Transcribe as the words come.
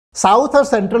South और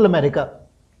central America,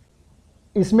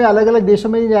 इसमें अलग अलग देशों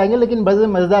में ही जाएंगे, लेकिन बड़े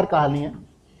मजेदार कहानी है।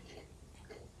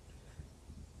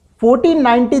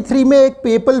 1493 में एक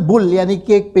पेपल बुल यानी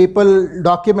कि एक पेपल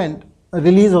डॉक्यूमेंट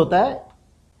रिलीज होता है,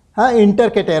 हाँ, इंटर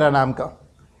कैटेरा नाम का।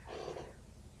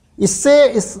 इससे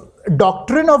इस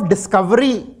डॉक्ट्रिन ऑफ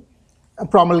डिस्कवरी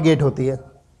प्रोमलगेट होती है।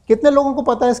 कितने लोगों को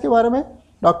पता है इसके बारे में,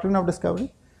 डॉक्ट्रिन ऑफ डिस्कवरी?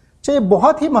 अच्छा, ये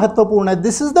बहुत ही महत्वपूर्ण है।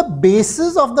 This is the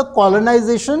basis of the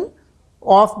colonisation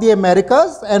of the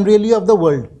America's and really of the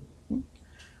world.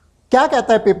 क्या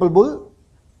कहता है पेपल बुल?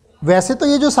 वैसे तो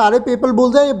ये जो सारे पेपल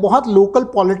बुल्स हैं ये बहुत लोकल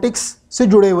पॉलिटिक्स से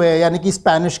जुड़े हुए हैं, यानी कि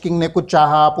स्पेनिश किंग ने कुछ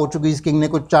चाहा, पोर्चुगीज किंग ने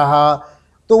कुछ चाहा,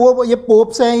 तो वो ये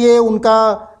पोप्स हैं, ये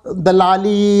उनका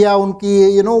दलाली या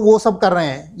उनकी वो सब कर रहे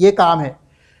हैं, ये काम है।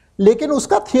 लेकिन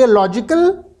उसका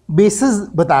थियोलॉजिकल बेसिस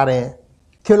बता रहे हैं।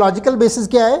 थियोलॉजिकल बेसिस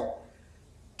क्या है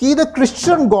कि the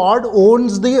Christian God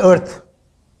owns the earth,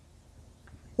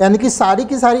 यानी कि सारी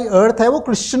की सारी अर्थ है वो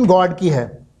क्रिश्चियन गॉड की है।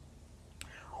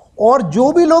 और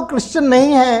जो भी लोग क्रिश्चियन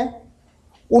नहीं हैं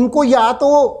उनको या तो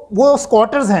वो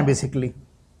स्क्वाटर्स हैं, basically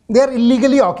they are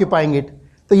illegally occupying it,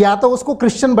 तो या तो उसको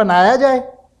क्रिश्चियन बनाया जाए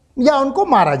या उनको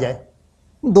मारा जाए,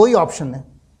 दो ही ऑप्शन है।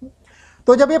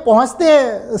 तो जब ये पहुंचते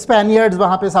हैं स्पेनियर्ड्स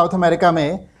वहाँ पे साउथ अमेरिका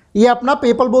में, ये अपना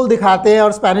पेपल बुल दिखाते हैं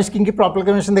और स्पेनिश किंग की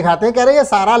प्रोक्लेमेशन दिखाते हैं, कह रहे हैं ये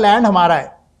सारा लैंड हमारा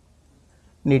है।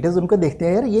 नेटिव्स उनको देखते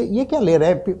हैं, यार ये क्या ले रहे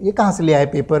हैं, ये कहाँ से ले आए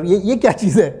पेपर, ये क्या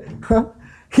चीज़ है,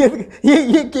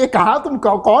 ये कहाँ, तुम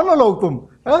कौन हो लोग तुम,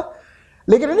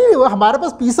 लेकिन नहीं, वो हमारे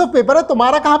पास पीस ऑफ पेपर है,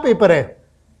 तुम्हारा कहाँ पेपर है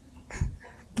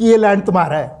कि ये लैंड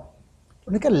तुम्हारा है।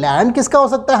 उन्होंने कहा लैंड किसका हो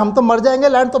सकता है, हम तो मर जाएंगे,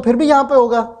 लैंड तो फिर भी यहाँ पे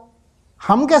होगा,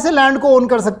 हम कैसे लैंड को ओन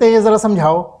कर सकते हैं, ये ज़रा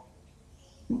समझाओ।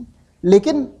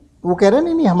 लेकिन वो कह रहे हैं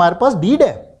नहीं, हमारे पास डीड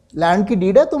है, लैंड की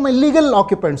डीड है, तुम इलीगल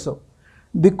ऑक्यूपेंट्स हो।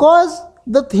 Because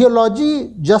the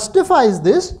theology justifies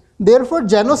this, therefore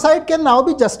genocide can now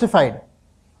be justified.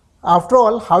 After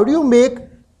all, how do you make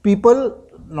people,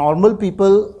 normal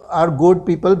people are good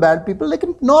people, bad people, like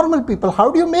normal people, how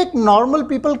do you make normal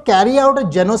people carry out a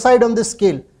genocide on this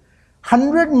scale?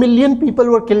 100 million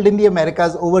people were killed in the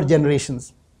Americas over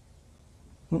generations.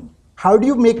 How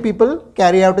do you make people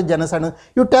carry out a genocide?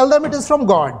 You tell them it is from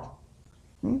God.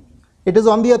 It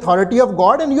is on the authority of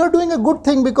God, and you are doing a good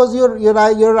thing because you're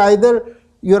either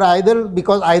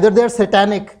because either they are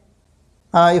satanic.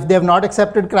 If they have not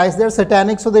accepted Christ, they are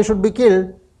satanic, so they should be killed,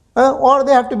 or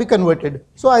they have to be converted.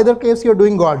 So either case, you are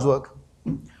doing God's work.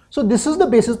 So this is the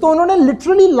basis. तो उन्होंने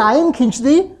literally line खींच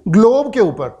the globe के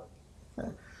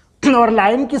ऊपर। और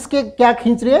line किसके क्या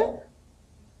खींच रही है?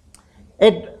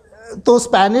 तो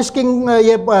स्पेनिश किंग,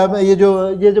 ये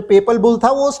जो पेपल बुल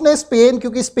था, वो उसने स्पेन,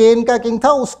 क्योंकि स्पेन का किंग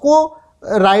था, उसको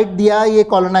राइट दिया ये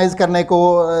कॉलोनाइज करने को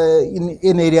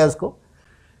इन एरियाज को।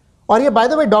 और ये by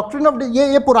the way doctrine of,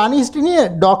 ये पुरानी हिस्ट्री नहीं है,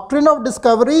 डॉक्ट्रिन ऑफ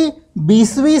डिस्कवरी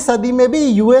 20वीं सदी में भी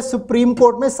यूएस सुप्रीम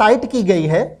कोर्ट में साइट की गई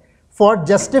है for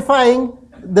justifying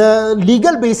the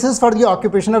legal basis for the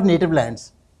occupation of native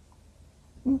lands.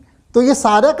 तो ये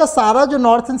सारा का सारा जो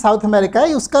नॉर्थ एंड साउथ अमेरिका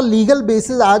है, उसका लीगल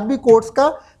बेसिस आज भी कोर्ट्स का,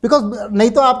 बिकॉज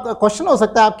नहीं तो आप क्वेश्चन हो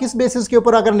सकता है आप किस बेसिस के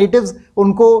ऊपर, अगर नेटिव्स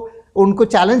उनको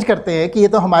चैलेंज करते हैं कि ये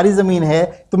तो हमारी ज़मीन है,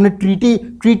 तुमने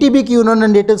ट्रीटी भी की उन्होंने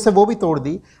नेटिव से, वो भी तोड़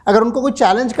दी, अगर उनको कोई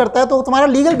चैलेंज करता है तो तुम्हारा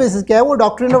लीगल बेसिस क्या है? वो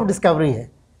डॉक्ट्रिन ऑफ डिस्कवरी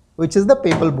है, which is the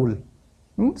PayPal bull.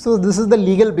 So this is the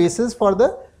legal basis for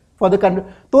the country.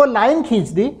 तो लाइन खींच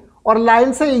दी और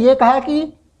लाइन से ये कहा कि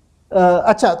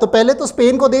अच्छा, तो पहले तो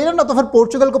स्पेन को दे रहे ना, तो फिर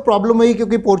पोर्चुगल को प्रॉब्लम हुई,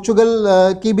 क्योंकि पोर्चुगल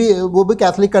की भी, वो भी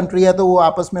कैथलिक कंट्री है, तो वो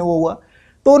आपस में वो हुआ।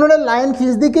 तो उन्होंने लाइन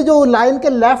खींच दी कि जो लाइन के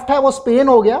लेफ्ट है वो स्पेन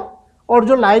हो गया और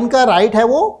जो लाइन का राइट है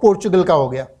वो पोर्चुगल का हो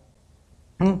गया।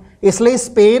 इसलिए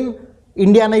स्पेन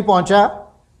इंडिया नहीं पहुंचा,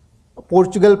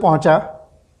 पोर्चुगल पहुंचा,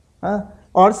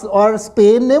 और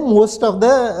स्पेन ने मोस्ट ऑफ द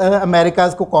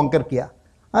अमेरिकाज को कॉन्कर किया,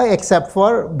 एक्सेप्ट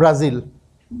फॉर ब्राज़ील।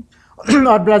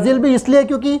 और ब्राज़ील भी इसलिए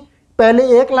क्योंकि पहले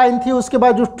एक लाइन थी, उसके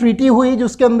बाद जो ट्रीटी हुई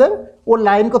जिसके अंदर वो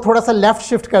लाइन को थोड़ा सा लेफ्ट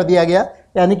शिफ्ट कर दिया गया,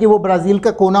 यानी कि वो ब्राज़ील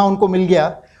का कोना उनको मिल गया,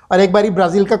 और एक बारी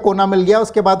ब्राज़ील का कोना मिल गया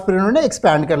उसके बाद फिर उन्होंने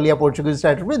एक्सपैंड कर लिया Portuguese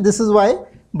territory. This is why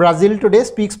Brazil today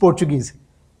speaks Portuguese,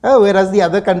 whereas the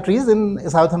other countries in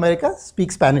South America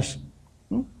speak Spanish.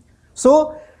 So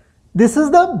this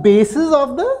is the basis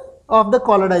of the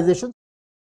colonization.